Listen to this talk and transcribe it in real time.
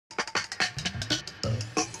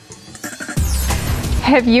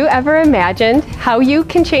Have you ever imagined how you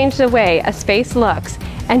can change the way a space looks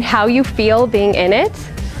and how you feel being in it?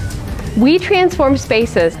 We transform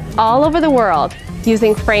spaces all over the world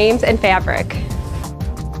using frames and fabric.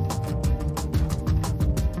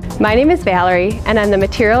 My name is Valerie, and I'm the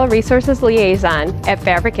Material Resources Liaison at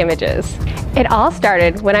Fabric Images. It all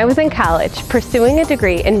started when I was in college pursuing a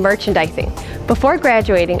degree in merchandising. Before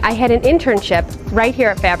graduating, I had an internship right here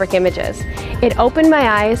at Fabric Images. It opened my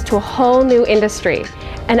eyes to a whole new industry,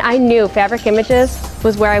 and I knew Fabric Images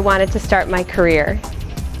was where I wanted to start my career.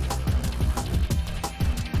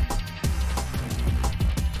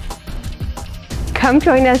 Come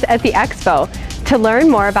join us at the Expo to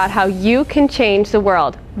learn more about how you can change the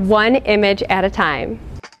world one image at a time.